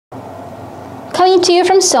Coming to you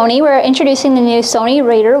from Sony, we're introducing the new Sony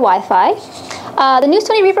Reader Wi-Fi. The new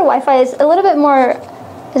Sony Reader Wi-Fi is a little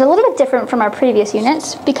bit different from our previous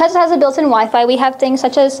units. Because it has a built-in Wi-Fi, we have things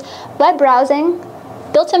such as web browsing,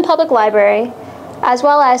 built-in public library, as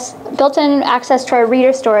well as built-in access to our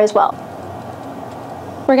reader store as well.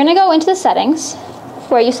 We're going to go into the settings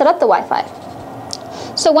where you set up the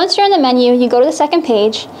Wi-Fi. So once you're in the menu, you go to the second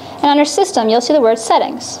page, and under System, you'll see the word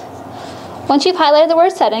Settings. Once you've highlighted the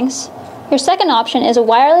word Settings, your second option is a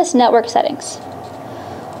wireless network settings.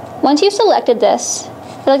 Once you've selected this,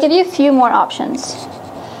 it'll give you a few more options.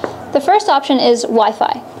 The first option is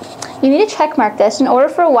Wi-Fi. You need to checkmark this in order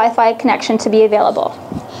for a Wi-Fi connection to be available.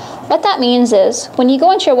 What that means is, when you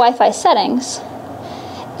go into your Wi-Fi settings,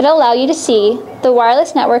 it'll allow you to see the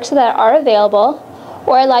wireless networks that are available,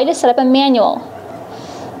 or allow you to set up a manual.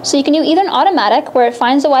 So you can do either an automatic, where it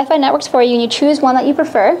finds the Wi-Fi networks for you and you choose one that you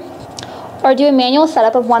prefer, or do a manual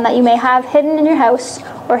setup of one that you may have hidden in your house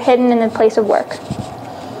or hidden in the place of work.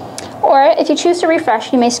 Or if you choose to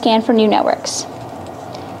refresh, you may scan for new networks.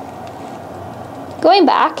 Going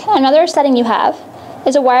back, another setting you have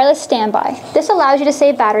is a wireless standby. This allows you to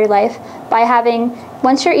save battery life by having,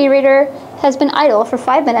 once your e-reader has been idle for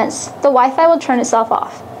 5 minutes, the Wi-Fi will turn itself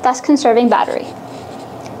off, thus conserving battery.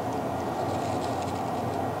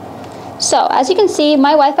 So, as you can see,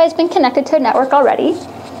 my Wi-Fi has been connected to a network already,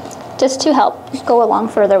 just to help go along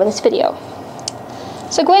further with this video.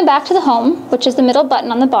 So going back to the home, which is the middle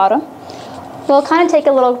button on the bottom, we'll kind of take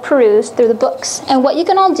a little peruse through the books and what you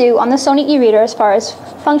can all do on the Sony e-reader as far as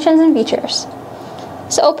functions and features.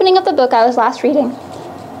 So opening up the book I was last reading,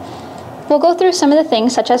 we'll go through some of the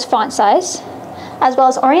things such as font size, as well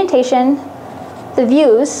as orientation, the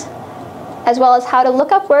views, as well as how to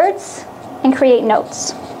look up words and create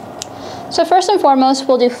notes. So first and foremost,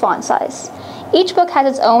 we'll do font size. Each book has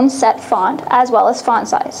its own set font as well as font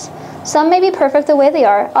size. Some may be perfect the way they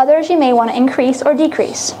are, others you may want to increase or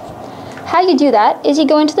decrease. How you do that is you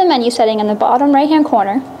go into the menu setting in the bottom right hand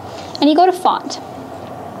corner and you go to font.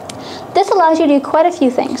 This allows you to do quite a few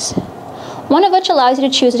things, one of which allows you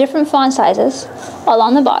to choose different font sizes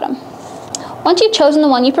along the bottom. Once you've chosen the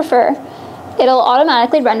one you prefer, it'll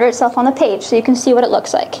automatically render itself on the page so you can see what it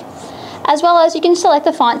looks like. As well as you can select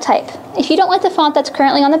the font type. If you don't like the font that's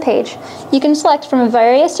currently on the page, you can select from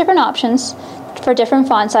various different options for different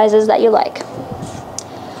font sizes that you like.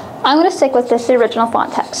 I'm going to stick with the original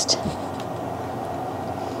font text.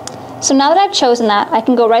 So now that I've chosen that, I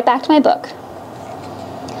can go right back to my book.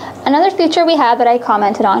 Another feature we have that I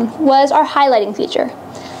commented on was our highlighting feature.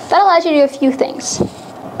 That allows you to do a few things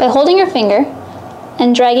by holding your finger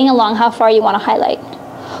and dragging along how far you want to highlight.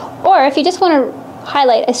 Or if you just want to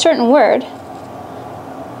highlight a certain word,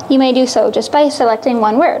 you may do so just by selecting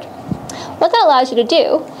one word. What that allows you to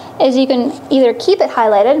do is you can either keep it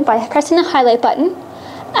highlighted by pressing the highlight button,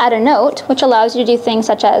 add a note, which allows you to do things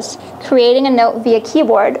such as creating a note via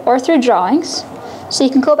keyboard or through drawings, so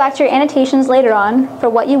you can go back to your annotations later on for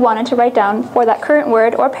what you wanted to write down for that current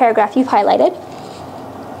word or paragraph you've highlighted.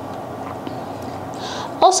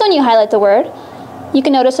 Also, when you highlight the word, you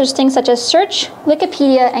can notice there's things such as search,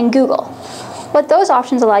 Wikipedia, and Google. What those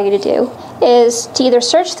options allow you to do is to either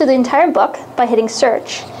search through the entire book by hitting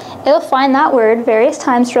search. It'll find that word various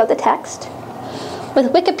times throughout the text.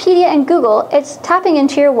 With Wikipedia and Google, it's tapping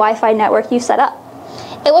into your Wi-Fi network you set up.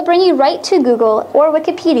 It will bring you right to Google or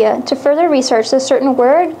Wikipedia to further research a certain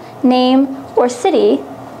word, name, or city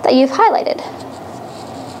that you've highlighted.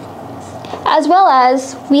 As well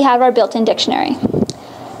as we have our built-in dictionary.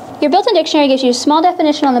 Your built-in dictionary gives you a small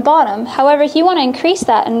definition on the bottom. However, if you want to increase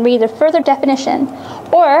that and read a further definition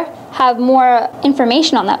or have more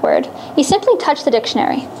information on that word, you simply touch the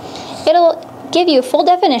dictionary. It'll give you a full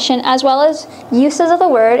definition as well as uses of the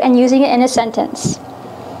word and using it in a sentence.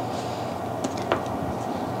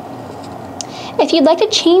 If you'd like to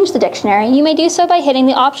change the dictionary, you may do so by hitting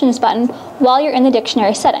the options button while you're in the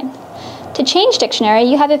dictionary setting. To change dictionary,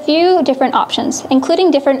 you have a few different options,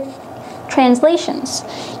 including different translations.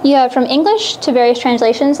 You have from English to various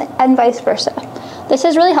translations and vice versa. This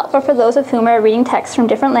is really helpful for those of whom are reading texts from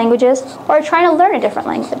different languages or are trying to learn a different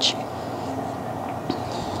language.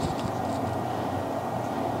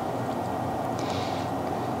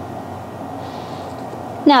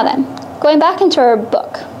 Now then, going back into our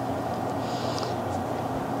book,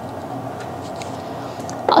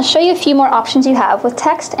 I'll show you a few more options you have with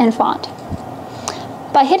text and font.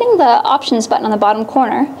 By hitting the options button on the bottom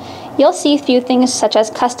corner, you'll see a few things such as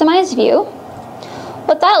customize view.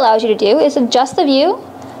 What that allows you to do is adjust the view,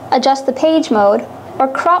 adjust the page mode, or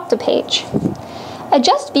crop the page.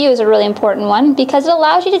 Adjust view is a really important one because it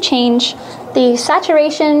allows you to change the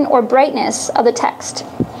saturation or brightness of the text.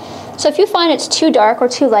 So if you find it's too dark or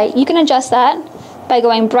too light, you can adjust that by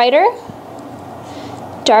going brighter,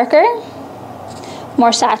 darker,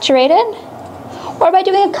 more saturated, or by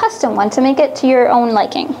doing a custom one to make it to your own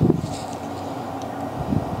liking.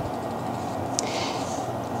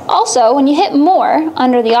 Also, when you hit more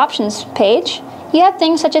under the options page, you have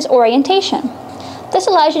things such as orientation. This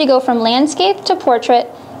allows you to go from landscape to portrait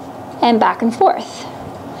and back and forth,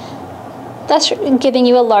 thus giving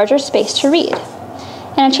you a larger space to read.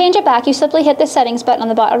 And to change it back, you simply hit the settings button on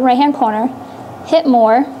the bottom right hand corner, hit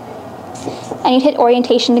more, and you hit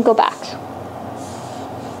orientation to go back.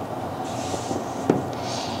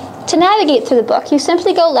 To navigate through the book, you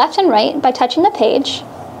simply go left and right by touching the page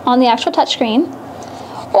on the actual touchscreen,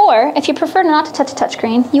 or if you prefer not to touch the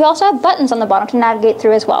touchscreen, you also have buttons on the bottom to navigate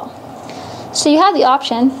through as well. So you have the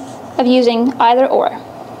option of using either or.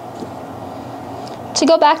 To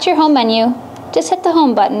go back to your home menu, just hit the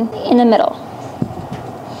home button in the middle.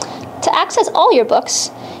 To access all your books,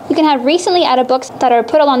 you can have recently added books that are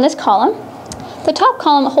put along this column. The top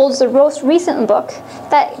column holds the most recent book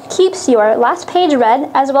that keeps your last page read,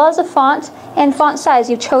 as well as the font and font size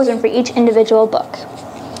you've chosen for each individual book.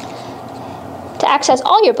 To access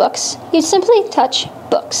all your books, you simply touch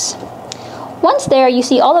Books. Once there, you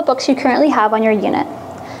see all the books you currently have on your unit.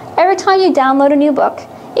 Every time you download a new book,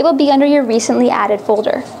 it will be under your recently added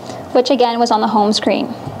folder, which again was on the home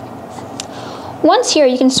screen. Once here,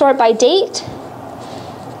 you can sort by date,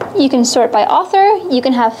 you can sort by author, you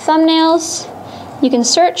can have thumbnails, you can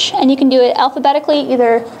search, and you can do it alphabetically,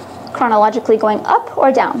 either chronologically going up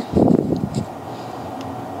or down.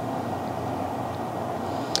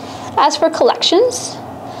 As for collections,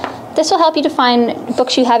 this will help you to find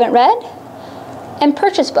books you haven't read, and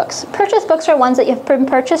purchase books. Purchase books are ones that you've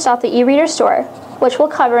purchased off the e-reader store, which we'll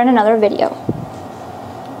cover in another video.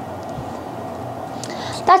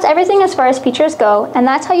 That's everything as far as features go, and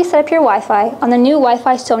that's how you set up your Wi-Fi on the new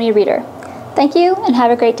Wi-Fi Sony Reader. Thank you, and have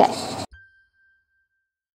a great day.